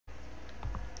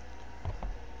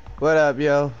What up,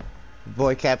 yo?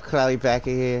 Boy CaptClowny back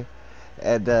in here.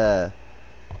 And,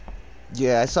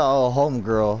 yeah, I saw a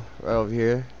homegirl right over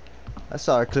here. I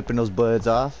saw her clipping those buds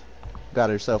off. Got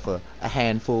herself a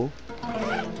handful.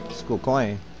 It's a cool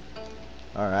coin.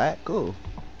 Alright, cool.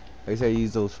 I guess I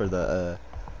use those for the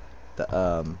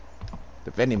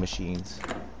vending machines.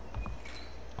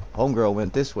 Homegirl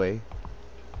went this way.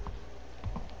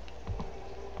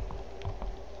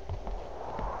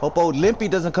 Hope old Limpy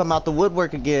doesn't come out the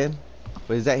woodwork again.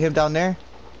 Wait, is that him down there?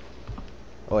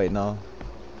 Oh wait, no.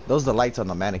 Those are the lights on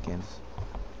the mannequins.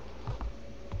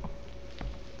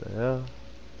 What the hell?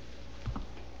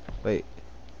 Wait.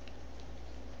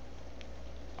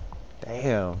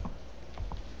 Damn.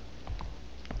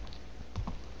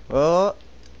 Oh.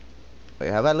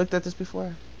 Wait, have I looked at this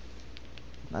before?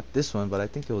 Not this one, but I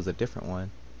think it was a different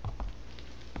one.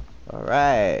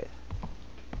 Alright.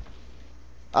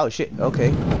 Oh shit,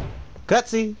 okay.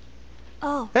 Cutsy!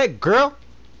 Oh. Hey girl!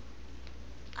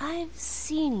 I've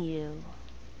seen you.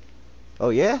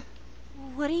 Oh yeah?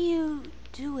 What are you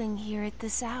doing here at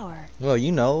this hour? Well,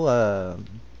 you know,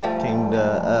 came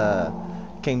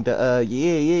to,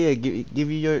 yeah,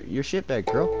 give you your shit back,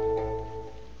 girl.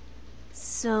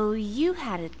 So you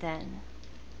had it then?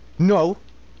 No.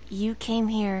 You came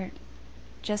here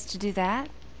just to do that?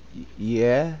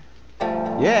 Yeah.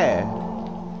 Yeah.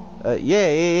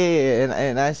 Yeah,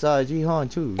 and I saw Jihan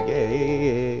too.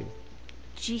 Yeah.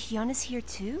 Jihyun is here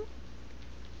too?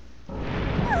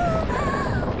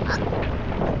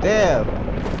 Damn.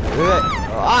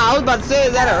 I was about to say,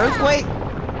 is that an earthquake?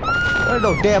 There's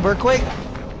no damn earthquake.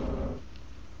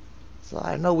 So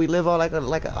I know we live on like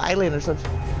an island or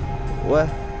something. What?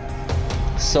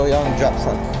 So young drops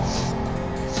something.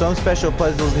 Some special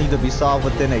puzzles need to be solved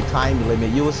within a time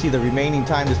limit. You will see the remaining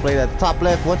time displayed at the top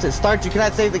left. Once it starts, you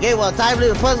cannot save the game while time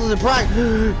limit puzzles in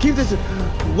progress. Keep this.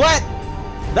 What?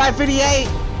 958?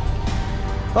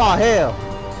 Oh hell.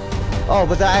 Oh,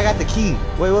 but I got the key.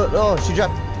 Wait, what? Oh, she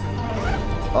dropped.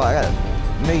 Oh, I got a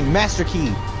main master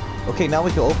key. Okay, now we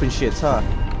can open shits, huh?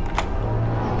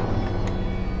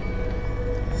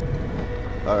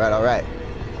 Alright.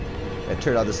 I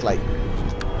turned on this light.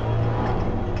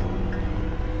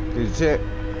 Is it?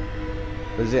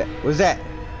 What's that? What's that?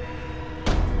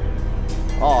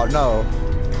 Oh no.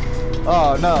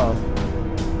 Oh no.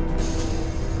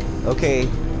 Okay.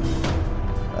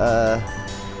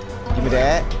 Give me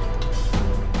that.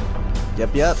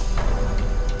 Yep.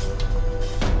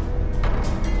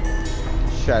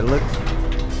 Should I look?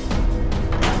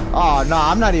 Oh no,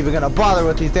 I'm not even gonna bother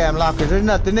with these damn lockers. There's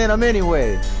nothing in them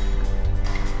anyway.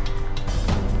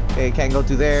 Okay, can't go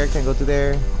through there. Can't go through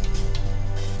there.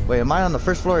 Wait, am I on the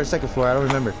first floor or second floor? I don't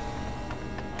remember.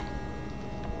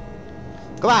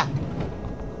 Come on!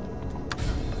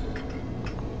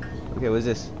 Okay, what is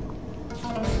this?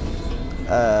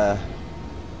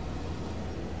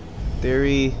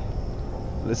 Theory.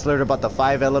 Let's learn about the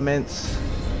 5 elements.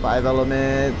 5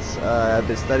 elements. I've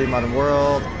been studying modern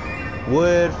world.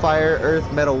 Wood, fire,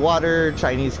 earth, metal, water.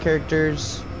 Chinese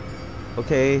characters.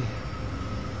 Okay.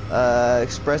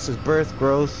 Expresses birth,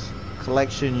 growth,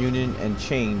 collection, union, and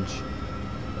change.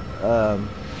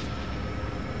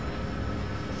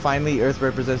 Finally, earth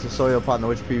represents the soil upon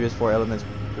which previous 4 elements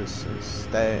persist.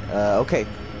 Okay.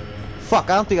 Fuck,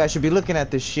 I don't think I should be looking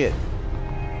at this shit.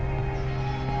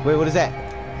 Wait, what is that?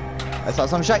 I saw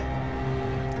some shit.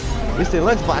 It's the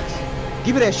lunchbox.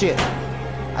 Give me that shit.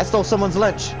 I stole someone's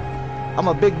lunch. I'm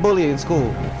a big bully in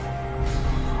school.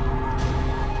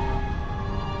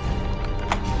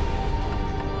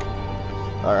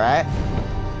 Alright.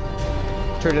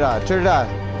 Turn it on.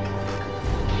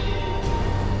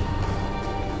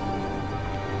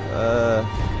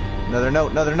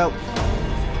 Another note.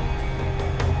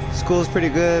 School's pretty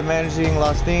good, managing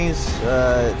lost things.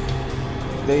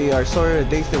 They are sorted,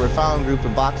 dates they were found, grouped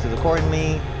in boxes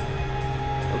accordingly.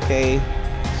 Okay.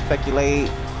 Speculate.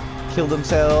 Kill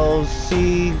themselves.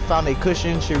 See, found a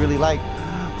cushion she really liked.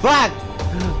 Fuck!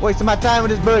 Wasting my time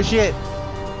with this bullshit.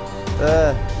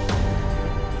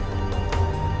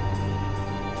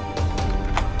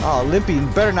 Oh, Limpy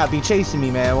better not be chasing me,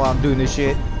 man, while I'm doing this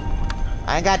shit.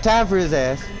 I ain't got time for his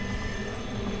ass.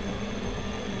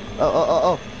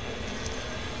 Oh.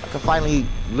 I can finally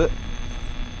look.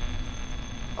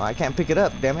 Oh, I can't pick it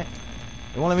up, damn it.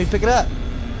 It won't let me pick it up.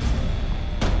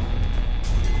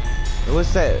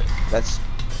 What's that?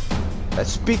 That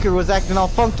speaker was acting all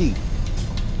funky.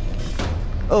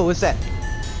 Oh, what's that?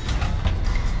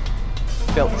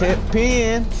 Felt tip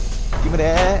pin. Give me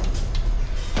that.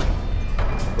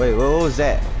 Wait, what was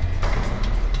that?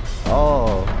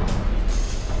 Oh.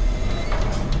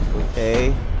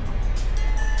 Okay.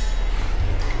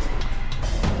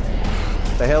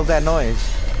 The hell's that noise?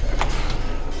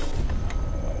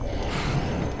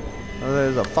 Oh,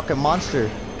 there's a fucking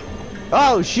monster.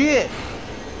 Oh shit!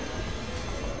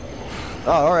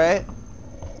 Oh, alright.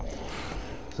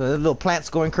 So the little plant's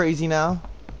going crazy now.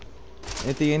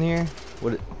 Anything in here?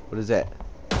 What is that?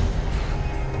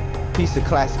 Piece of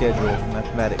class schedule,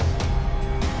 mathematics.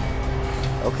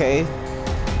 Okay.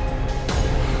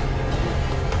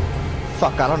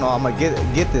 Fuck, I don't know. I'm gonna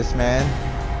get this, man.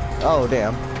 Oh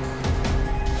damn.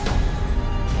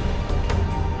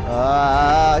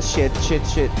 Shit.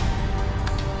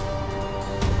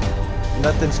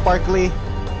 Nothing sparkly.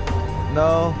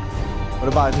 No. What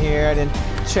about in here? I didn't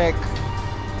check.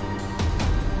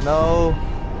 No.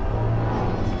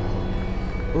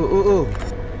 Ooh.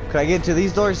 Can I get into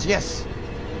these doors? Yes.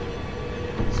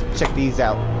 Let's check these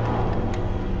out.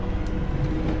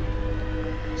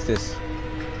 What's this?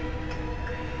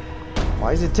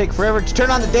 Why does it take forever to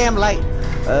turn on the damn light?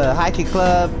 Hiking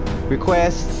club.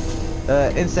 Request.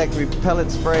 Insect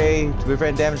repellent spray to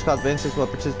prevent damage caused by insects while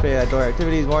participating in outdoor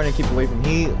activities. Warning, keep away from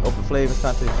heat. Open flame is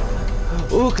contact.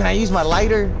 Ooh, can I use my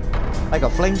lighter? Like a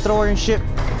flamethrower and shit?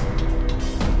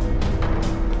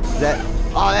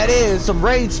 Oh, that is some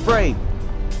raid spray.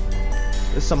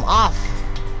 There's some off.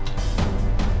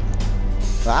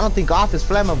 I don't think off is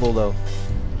flammable though.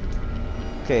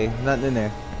 Okay, nothing in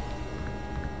there.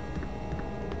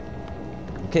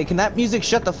 Okay, can that music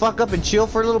shut the fuck up and chill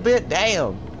for a little bit?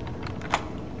 Damn.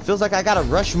 Feels like I gotta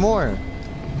rush more.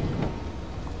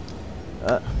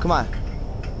 Come on.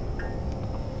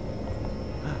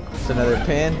 It's another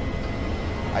pen.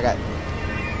 I got.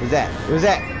 What's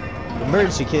that?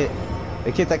 Emergency kit.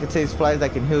 A kit that contains supplies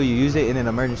that can heal you. Use it in an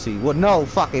emergency. Well, no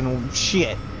fucking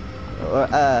shit.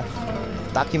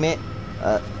 Document.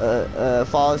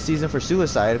 Fall season for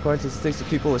suicide. According to statistics,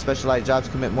 people with specialized jobs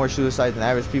commit more suicide than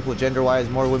average people. Gender-wise,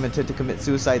 more women tend to commit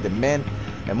suicide than men,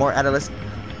 and more adolescents.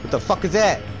 What the fuck is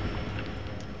that?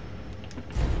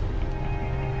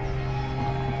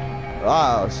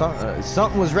 Wow,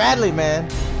 something was rattling, man.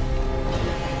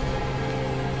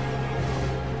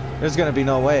 There's gonna be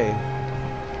no way.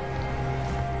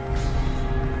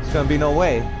 There's gonna be no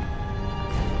way.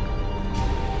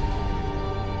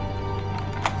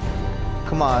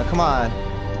 Come on.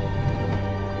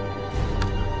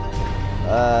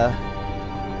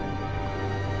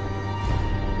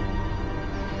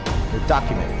 The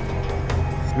document.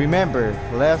 Remember,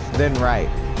 left then right.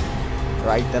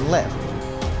 Right then left.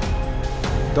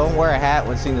 Don't wear a hat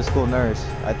when seeing the school nurse.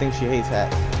 I think she hates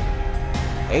hats.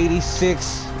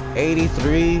 86,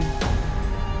 83,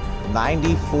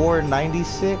 94,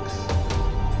 96.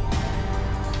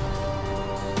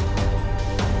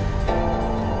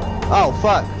 Oh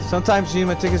fuck. Sometimes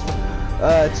human tickets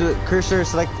to cursor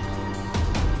select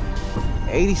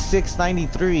 86,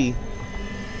 93.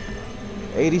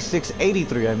 86,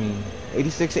 83, I mean.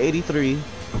 86, 83.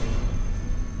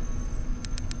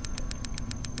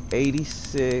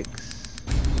 86.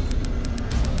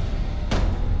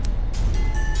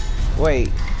 Wait,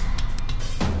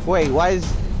 why is...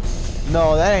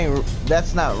 No,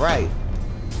 that's not right.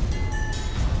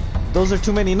 Those are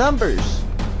too many numbers.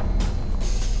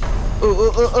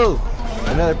 Ooh.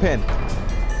 Another pin.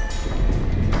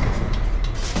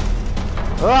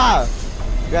 Ah!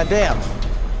 Goddamn.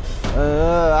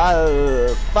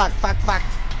 Fuck.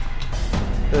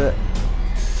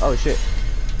 Oh shit.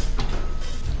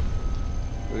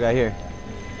 What we got here?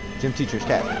 Gym teacher's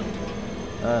cap.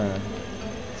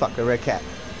 Fuck, a red cap.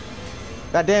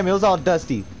 God damn, it was all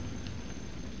dusty.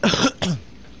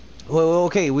 Well,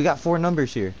 okay, we got 4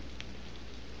 numbers here.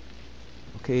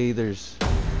 Okay, there's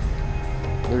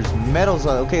medals.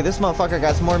 Okay, this motherfucker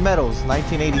got some more medals.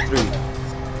 1983.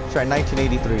 Let's try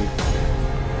 1983.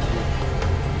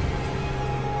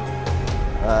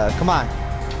 Come on.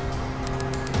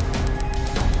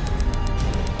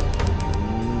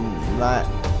 Not.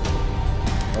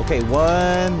 Okay,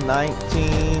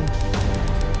 119.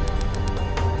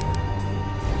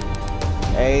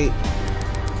 8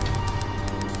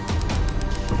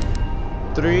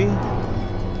 3.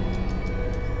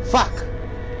 Fuck.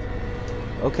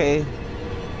 Okay.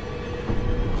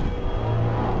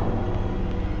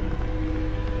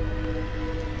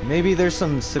 Maybe there's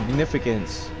some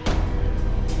significance.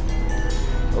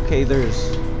 Okay,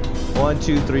 there's 1,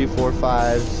 2, 3, 4,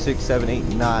 5, 6, 7, 8,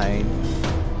 9.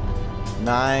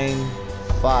 9,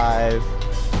 5,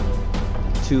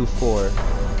 2, 4.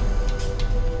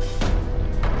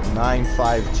 9,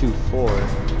 5, 2, 4.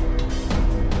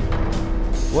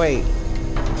 Wait,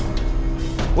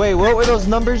 what were those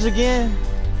numbers again?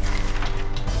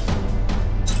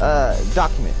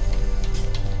 Document.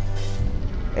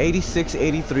 86,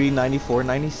 83, 94,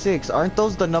 96. Aren't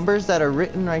those the numbers that are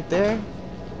written right there?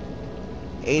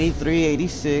 83,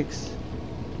 86.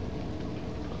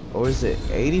 Or is it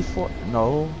 84?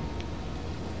 No.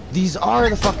 These are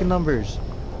the fucking numbers.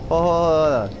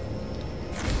 Oh,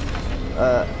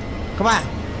 come on.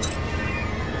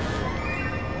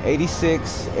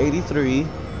 86, 83.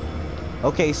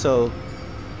 Okay, so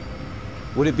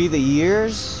would it be the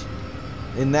years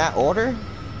in that order?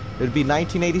 It'd be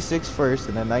 1986 first,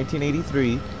 and then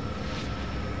 1983,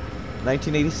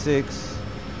 1986.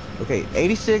 Okay,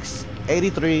 86,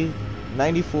 83,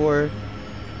 94,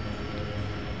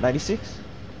 96.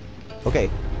 Okay.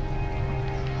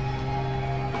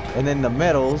 And then the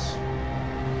medals.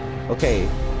 Okay,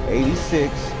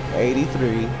 86,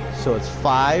 83. So it's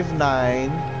 5,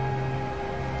 9,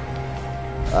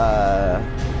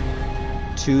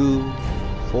 2,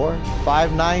 4.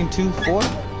 5, 9, 2, 4.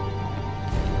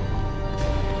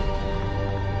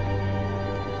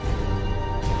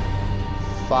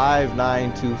 5,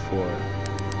 9, 2, 4.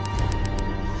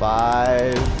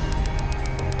 5,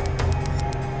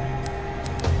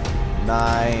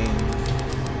 9,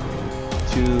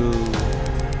 2,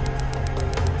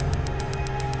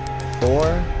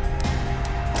 4.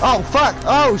 Oh fuck!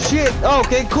 Oh shit!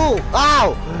 Okay, cool.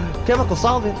 Ow! Chemical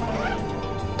solvent.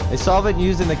 A solvent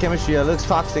used in the chemistry that looks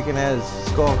toxic and has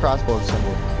skull and crossbones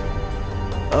symbol.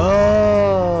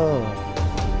 Oh.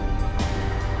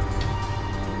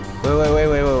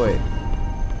 Wait.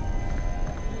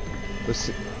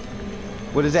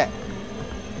 What is that?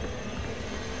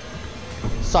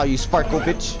 Saw you sparkle,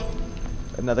 bitch.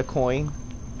 Another coin.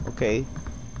 Okay.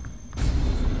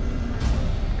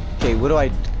 Okay, what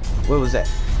was that?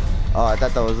 Oh, I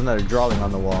thought that was another drawing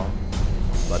on the wall.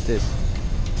 What about this?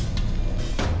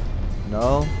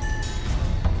 No.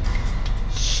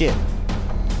 Shit.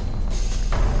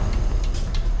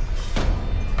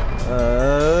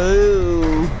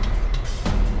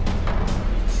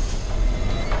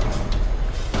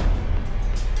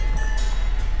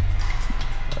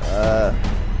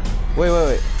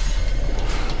 Wait.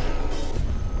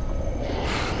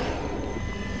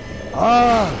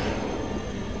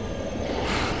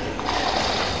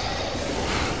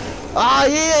 Ah,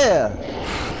 yeah!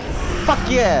 Fuck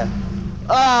yeah!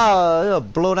 Ah, a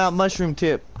blown out mushroom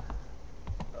tip.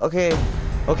 Okay,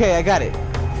 I got it.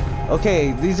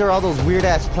 Okay, these are all those weird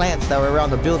ass plants that were around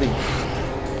the building.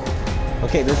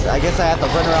 Okay, I guess I have to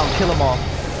run around and kill them all.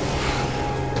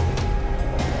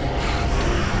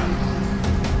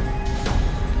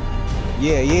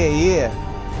 Yeah.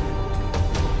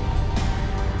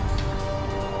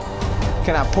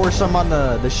 Can I pour some on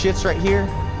the shits right here?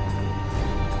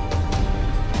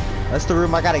 That's the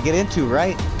room I gotta get into,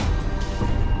 right?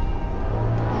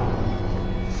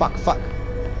 Fuck.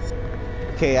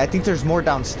 Okay, I think there's more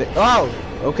downstairs. Oh!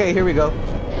 Okay, here we go.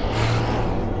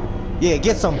 Yeah,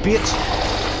 get some, bitch.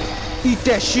 Eat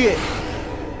that shit.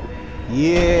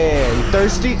 Yeah, you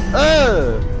thirsty?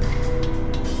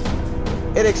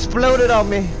 It exploded on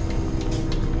me.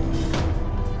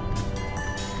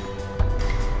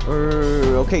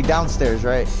 Okay, downstairs,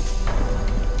 right?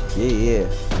 Yeah.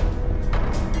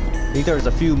 I think there's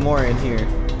a few more in here.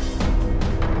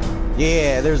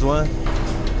 Yeah, there's one.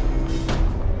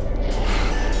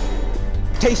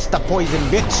 Taste the poison,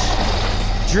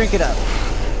 bitch. Drink it up.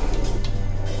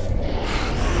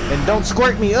 And don't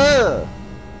squirt me.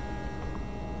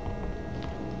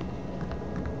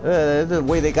 The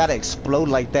way they gotta explode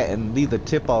like that and leave the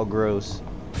tip all gross.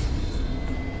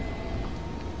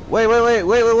 Wait, what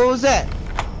was that?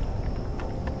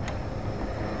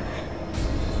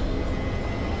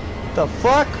 The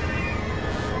fuck?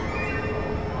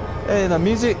 Hey, the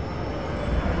music.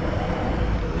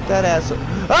 That asshole.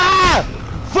 Ah!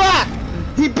 Fuck!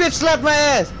 He bitch slapped my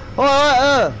ass.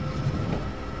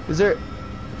 Is there?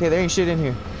 Okay, there ain't shit in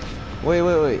here. Wait.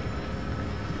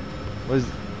 What is?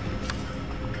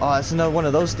 Oh, it's another one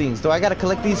of those things. Do I gotta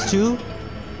collect these too?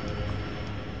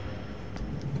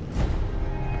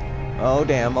 Oh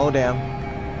damn.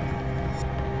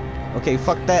 Okay,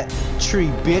 fuck that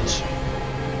tree, bitch.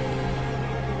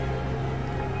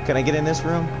 Can I get in this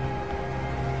room?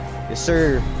 Yes,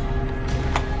 sir.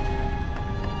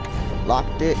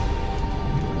 Locked it.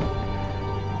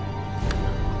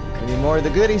 We need more of the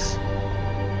goodies.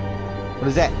 What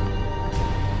is that?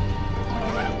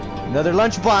 Another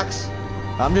lunchbox.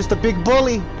 I'm just a big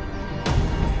bully.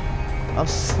 I'm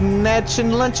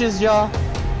snatching lunches, y'all.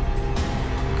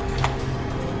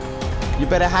 You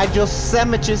better hide your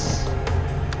sandwiches.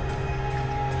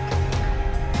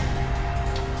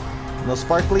 No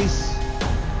sparklies?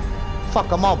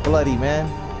 Fuck, I'm all bloody, man.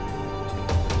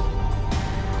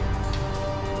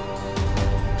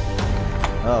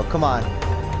 Oh, come on.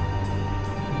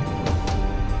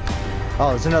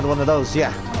 Oh, it's another one of those.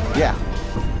 Yeah. Yeah.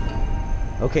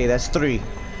 Okay, that's 3.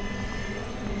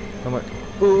 Come on.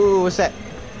 Ooh, what's that?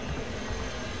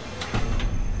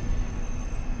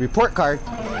 Report card.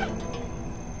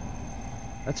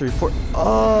 That's a report.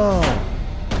 Oh,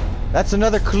 that's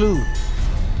another clue.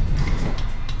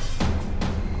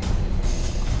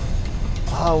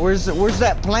 Oh, where's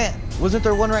that plant? Wasn't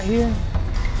there one right here?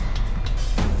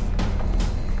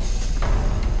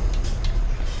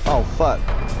 Oh, fuck.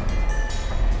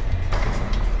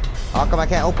 How come I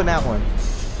can't open that one?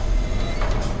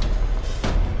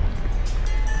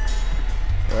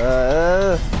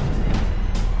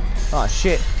 Oh,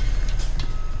 shit.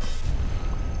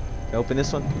 Can I open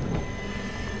this one?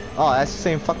 Oh, that's the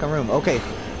same fucking room. Okay.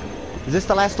 Is this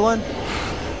the last one?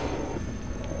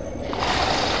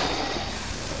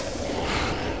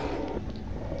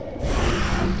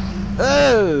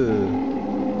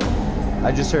 Oh!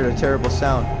 I just heard a terrible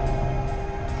sound.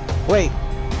 Wait.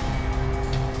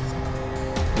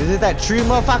 Is it that tree,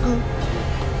 motherfucker?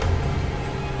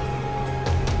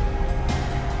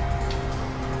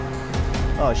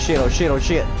 Oh shit, oh shit, oh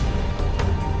shit.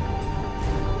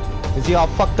 Is he all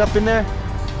fucked up in there?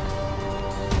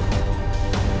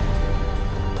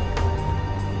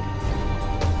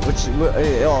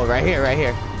 Oh, right here, right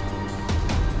here.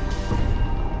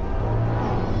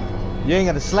 You ain't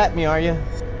gonna slap me, are you?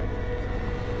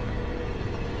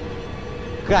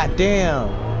 God damn.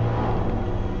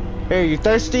 Hey, you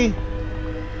thirsty?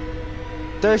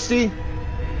 Thirsty?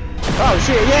 Oh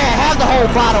shit, yeah, have the whole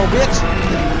bottle, bitch.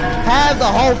 Have the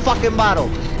whole fucking bottle.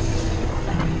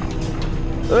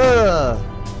 Ugh.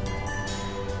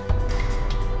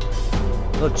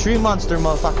 Little tree monster,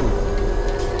 motherfucker.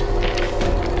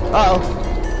 Uh-oh.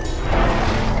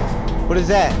 What is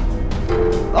that?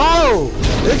 Oh!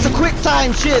 It's the quick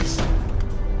time shits!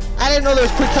 I didn't know there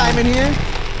was quick time in here.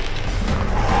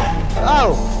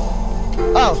 Oh!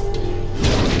 Oh!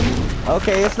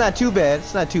 Okay, it's not too bad.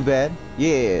 It's not too bad.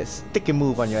 Yeah, stick and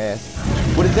move on your ass.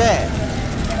 What is that?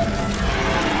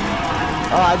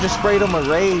 Oh, I just sprayed him a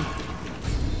raid.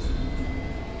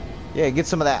 Yeah, get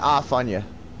some of that off on you.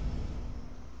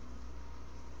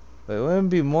 But it wouldn't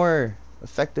be more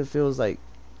effective if it was like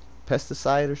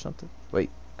pesticide or something? Wait,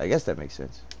 I guess that makes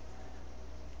sense.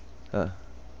 Huh.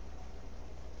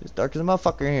 It's dark as a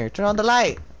motherfucker in here. Turn on the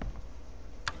light.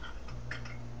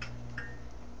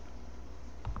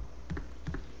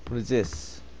 What is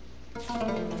this?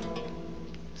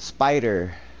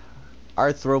 Spider.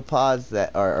 Arthropods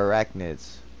that are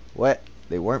arachnids. What?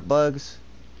 They weren't bugs?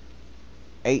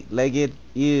 8-legged.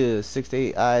 Ew. 6 to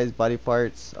 8 eyes. Body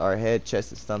parts are head,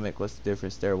 chest, and stomach. What's the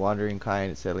difference? They're wandering kind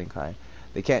and settling kind.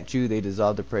 They can't chew. They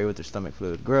dissolve the prey with their stomach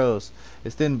fluid. Gross.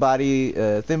 Its thin body,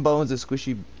 thin bones, and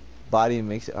squishy body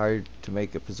makes it hard to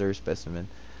make a preserved specimen.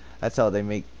 That's how they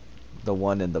make the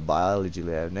one in the biology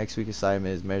lab. Next week's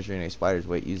assignment is measuring a spider's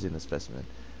weight using the specimen.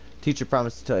 Teacher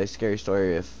promised to tell a scary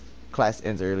story if class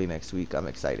ends early next week. I'm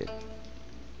excited.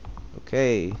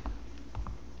 Okay.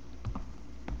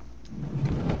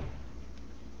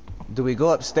 Do we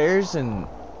go upstairs and...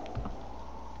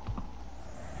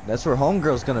 That's where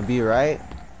homegirl's gonna be, right?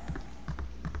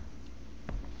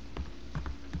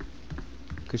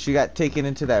 Cause she got taken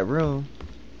into that room.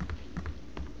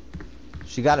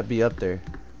 She gotta be up there.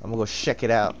 I'm gonna go check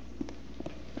it out.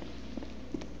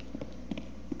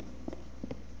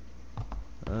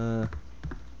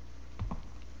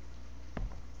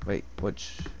 Wait,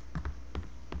 which?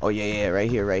 Oh yeah, right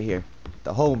here.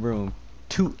 The home room,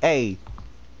 2A,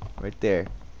 right there.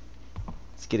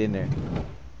 Let's get in there.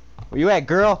 Where you at,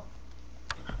 girl?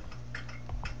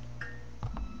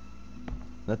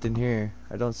 Nothing here.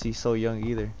 I don't see So Young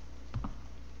either.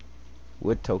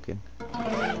 Wood token.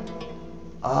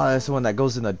 Oh, that's the one that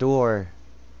goes in the door.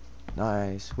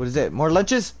 Nice. What is it? More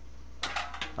lunches?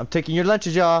 I'm taking your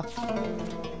lunches, y'all.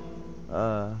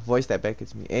 Voice that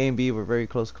beckons me. A and B were very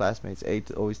close classmates. A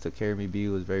always took care of me. B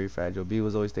was very fragile. B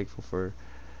was always thankful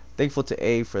to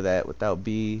A for that. Without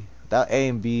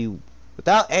A,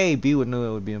 B would know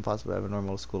it would be impossible to have a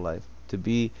normal school life. To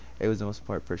B, A was the most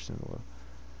important person in the world.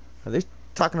 Are they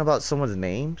talking about someone's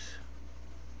names?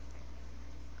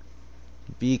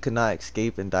 B could not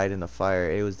escape and died in a fire.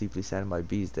 A was deeply saddened by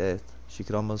B's death. She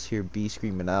could almost hear B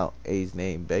screaming out A's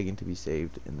name, begging to be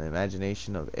saved. In the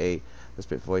imagination of A, the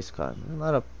spit voice caught. A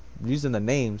lot of using the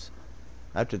names.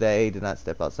 After that, A did not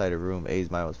step outside her room. A's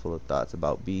mind was full of thoughts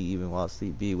about B. Even while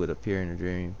asleep, B would appear in a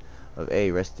dream of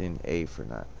A, resting A for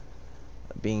not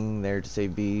being there to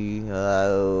save B.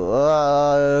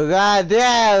 Oh, god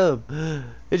damn!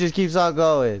 It just keeps on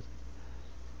going.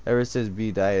 Ever since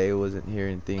B died, A wasn't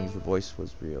hearing things. The voice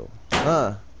was real.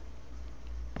 Huh.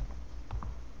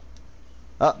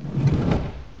 Oh.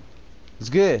 It's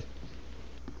good.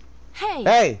 Hey!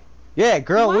 Hey! Yeah,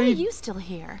 girl, Why what are you... you still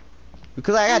here?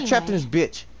 Because I got trapped in this Anyway.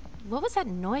 bitch. What was that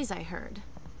noise I heard?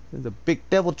 There's a big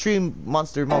devil tree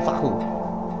monster motherfucker.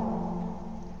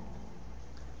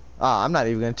 Ah, I'm not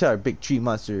even gonna tell her big tree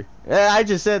monster. Yeah, I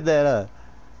just said that,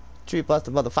 tree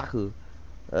monster motherfucker.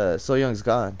 So Young's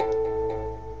gone.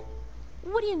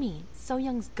 What do you mean? So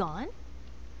Young's gone?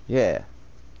 Yeah.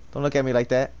 Don't look at me like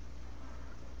that.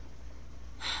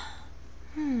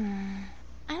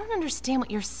 I don't understand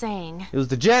what you're saying. It was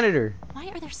the janitor. Why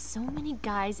are there so many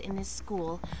guys in this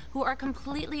school who are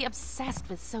completely obsessed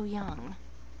with So Young?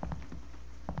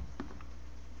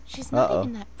 She's not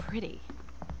even that pretty.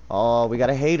 Oh, we got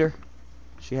a hater.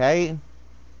 She hating.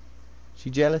 She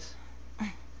jealous.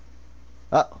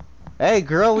 Oh. Hey,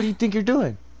 girl, what do you think you're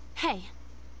doing? Hey,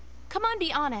 come on,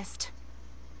 be honest.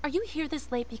 Are you here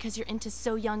this late because you're into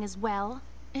So Young as well?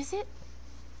 Is it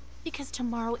because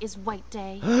tomorrow is White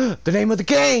Day? The name of the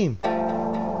game!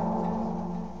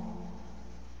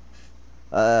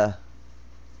 Oh,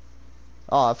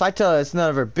 if I tell her it's none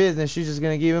of her business, she's just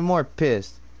gonna get even more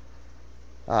pissed.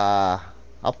 I'll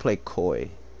play coy.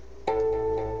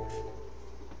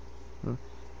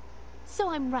 So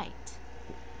I'm right.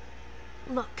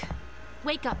 Look,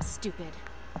 wake up, stupid.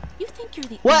 You think you're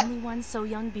the only one So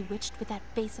Young bewitched with that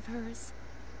face of hers?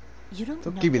 You don't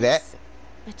know give me that.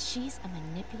 But she's a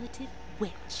manipulative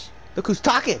witch. Look who's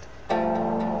talking!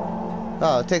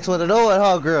 Oh, it takes one to know it,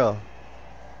 huh, girl?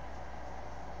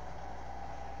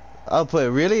 I'll put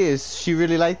really? Is she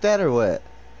really like that or what?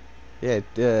 Yeah,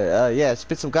 yeah,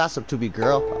 spit some gossip to me,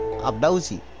 girl. I'm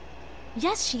nosy.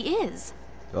 Yes, she is.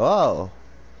 Oh.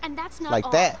 And that's not like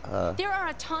all. that. There are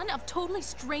a ton of totally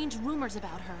strange rumors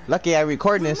about her. Lucky I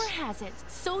recording this. Rumor has it,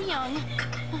 So Young.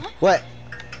 What?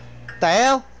 The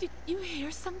hell? Did you hear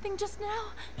something just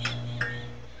now?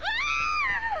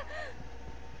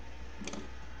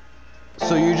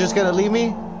 So you're just gonna leave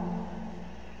me?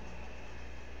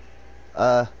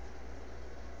 I'm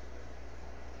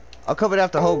coming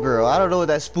after Hope Girl. I don't know where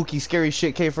that spooky, scary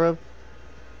shit came from.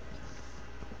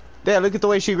 Damn, look at the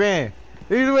way she ran.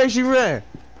 Look at the way she ran.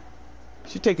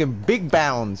 She's taking big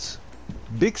bounds.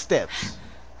 Big steps.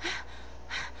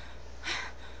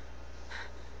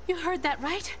 You heard that,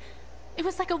 right? It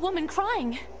was like a woman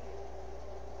crying.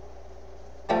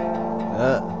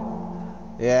 Yeah,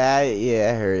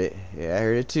 I heard it. Yeah, I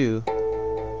heard it too.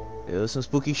 It was some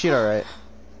spooky shit, alright.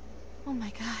 Oh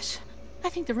my gosh. I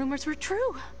think the rumors were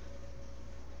true.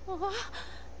 Oh,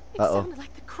 it sounded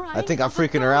like the crying I think I'm of a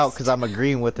freaking her out ghost. because I'm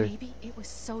agreeing with her. Maybe it was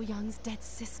So Young's dead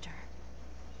sister.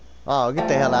 Oh, get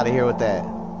the hell out of here with that.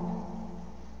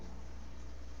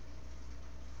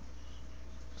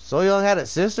 So Young had a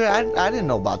sister? I didn't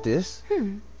know about this.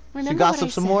 Remember She gossiped what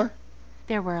I some said? more?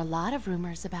 There were a lot of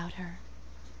rumors about her.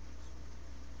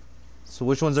 So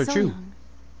which ones are So true? Young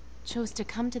chose to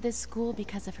come to this school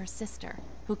because of her sister,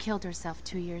 who killed herself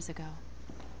 2 years ago.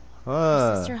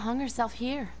 Her sister hung herself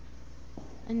here,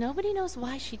 and nobody knows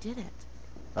why she did it.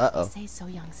 They say So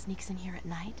Young sneaks in here at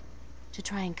night to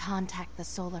try and contact the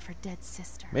soul of her dead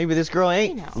sister. Maybe this girl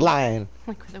ain't lying.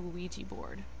 Like with a Ouija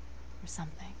board or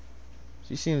something.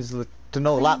 She seems to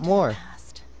know a lot more.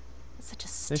 Past. It's such a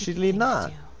Then stupid she's thing leading to on.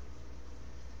 do.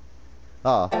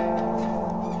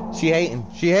 Oh. She hating.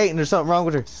 She hating. There's something wrong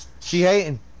with her. She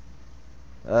hating.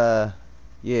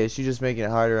 Yeah, she's just making it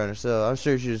harder on herself. I'm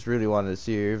sure she just really wanted to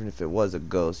see her, even if it was a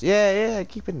ghost. Yeah,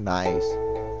 keep it nice.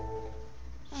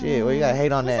 Shit, what you gotta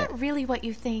hate on Was that? that really what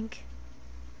you think?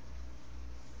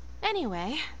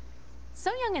 Anyway, So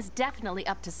Young is definitely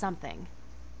up to something.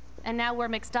 And now we're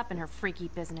mixed up in her freaky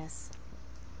business.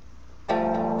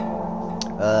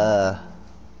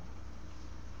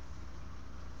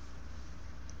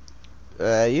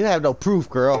 You have no proof,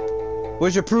 girl.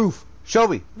 Where's your proof? Show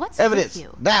me. What's evidence? with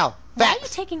you? Now, Why are you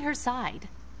facts. taking her side?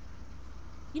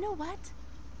 You know what?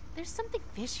 There's something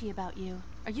fishy about you.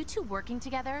 Are you two working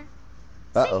together?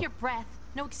 Save your breath.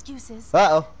 No excuses.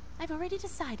 I've already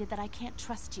decided that I can't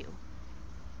trust you.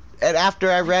 And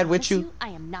after I ran with promise you? I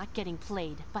am not getting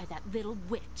played by that little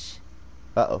witch.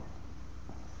 Well,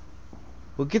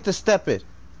 get the step in.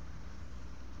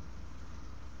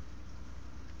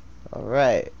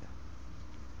 Alright.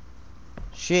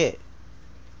 Shit.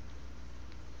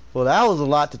 Well, that was a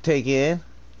lot to take in.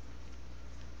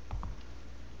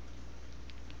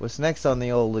 What's next on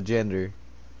the old legender?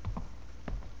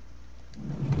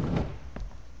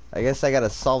 I guess I gotta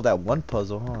solve that one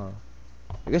puzzle, huh?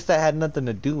 I guess that had nothing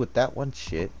to do with that one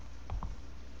shit.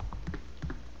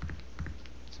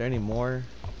 Is there any more?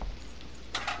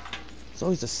 It's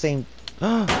always the same.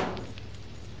 Ah!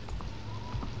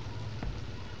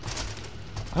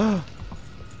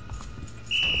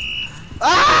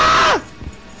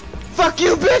 Fuck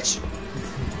you, bitch!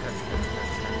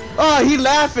 Oh, he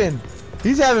laughing.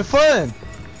 He's having fun.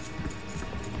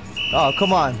 Oh,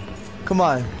 come on. Come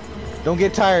on. Don't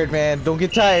get tired, man. Don't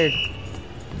get tired.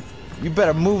 You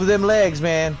better move them legs,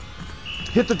 man.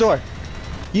 Hit the door.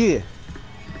 Yeah.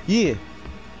 Yeah.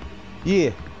 Yeah.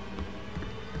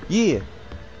 Yeah.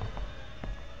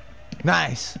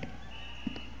 Nice.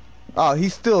 Oh,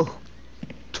 he's still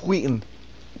tweeting.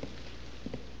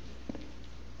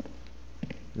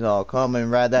 No, come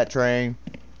and ride that train.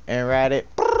 And ride it.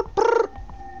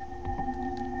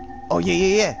 Oh, yeah,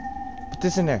 yeah, yeah. Put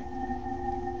this in there.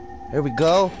 There we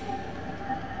go.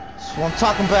 That's what I'm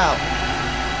talking about.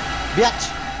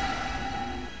 Bitch.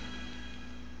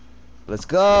 Let's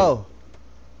go.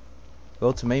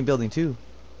 Go to main building too.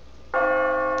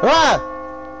 Ah!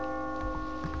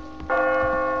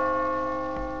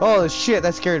 Oh shit,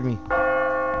 that scared me.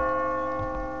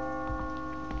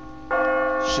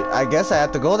 Shit, I guess I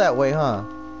have to go that way, huh?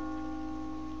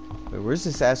 Wait, where's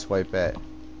this ass wipe at?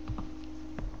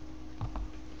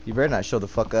 You better not show the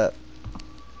fuck up.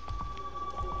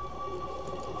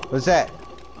 What's that?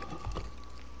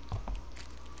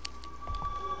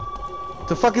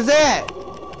 The fuck is that?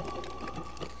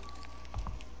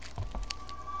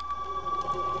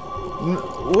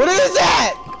 What is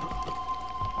that?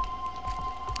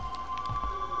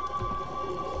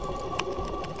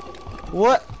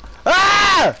 What?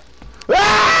 Ah!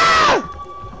 Ah!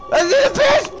 I see the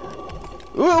fish!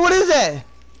 What is that?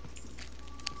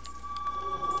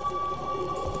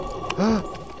 Ah!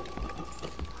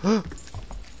 Ah!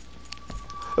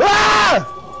 Ah!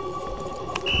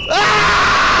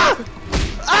 Ah!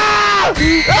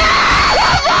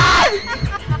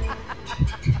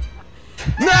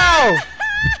 No!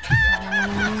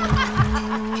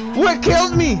 What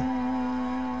killed me?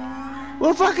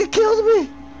 What fucking killed me?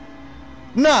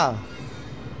 Nah.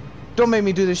 Don't make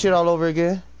me do this shit all over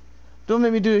again. Don't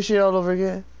make me do this shit all over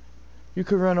again. You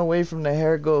could run away from the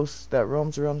hair ghost that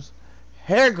roams around.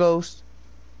 Hair ghost?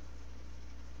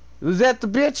 Was that the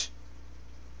bitch?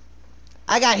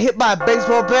 I got hit by a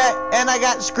baseball bat and I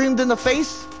got screamed in the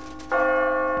face?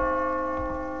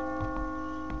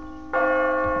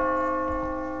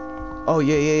 Oh,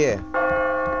 yeah, yeah, yeah.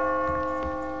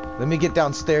 Let me get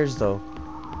downstairs, though.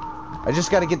 I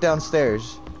just gotta get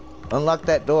downstairs. Unlock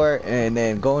that door and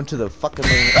then go into the fucking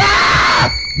main. Ah!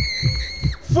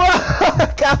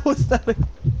 Fuck! I was not.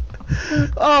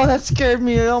 Oh, that scared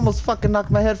me. It almost fucking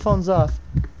knocked my headphones off.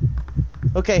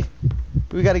 Okay,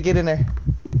 we gotta get in there.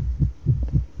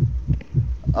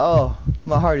 Oh,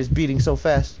 my heart is beating so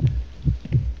fast.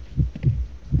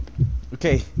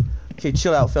 Okay, okay,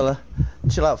 chill out, fella.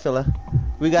 Chill out, fella.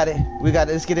 We got it. We got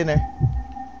it. Let's get in there.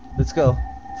 Let's go.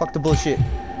 Fuck the bullshit.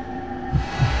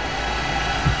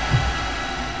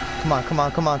 Come on, come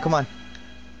on, come on, come on.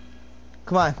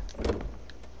 Come on.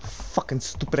 Fucking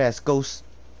stupid ass ghost.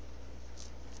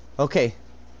 Okay,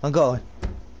 I'm going.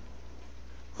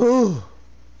 Whew.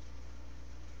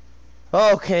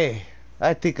 Okay,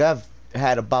 I think I've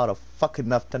had about a fuck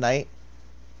enough tonight.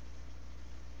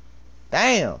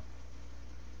 Damn.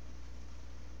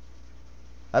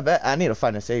 I bet I need to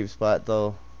find a safe spot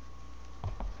though.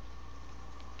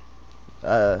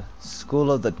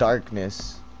 School of the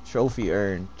Darkness trophy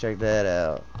urn. Check that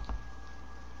out.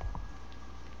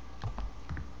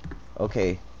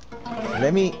 Okay,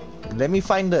 let me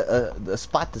find the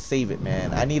spot to save it,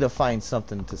 man. I need to find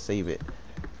something to save it.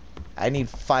 I need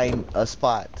to find a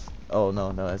spot. Oh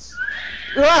no, no, that's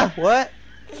what?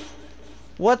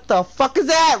 What the fuck is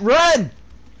that? Run!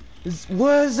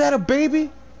 Was that a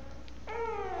baby?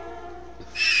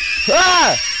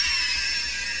 Ah!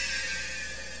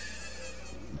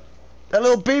 That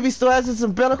little baby still has its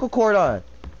umbilical cord on.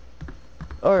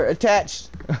 Or attached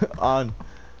on.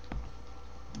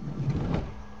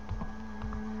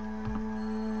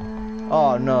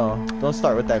 Oh no, don't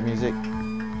start with that music.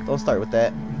 Don't start with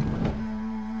that.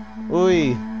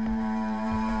 Ooh.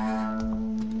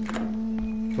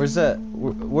 Where's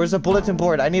the bulletin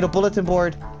board? I need a bulletin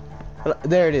board.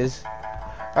 There it is.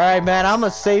 Alright, man, I'm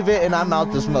gonna save it and I'm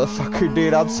out this motherfucker,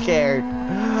 dude. I'm scared.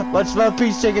 Much love,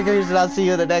 peace, chicken grease, and I'll see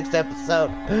you in the next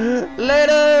episode.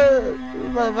 Later,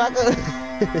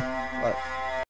 motherfucker.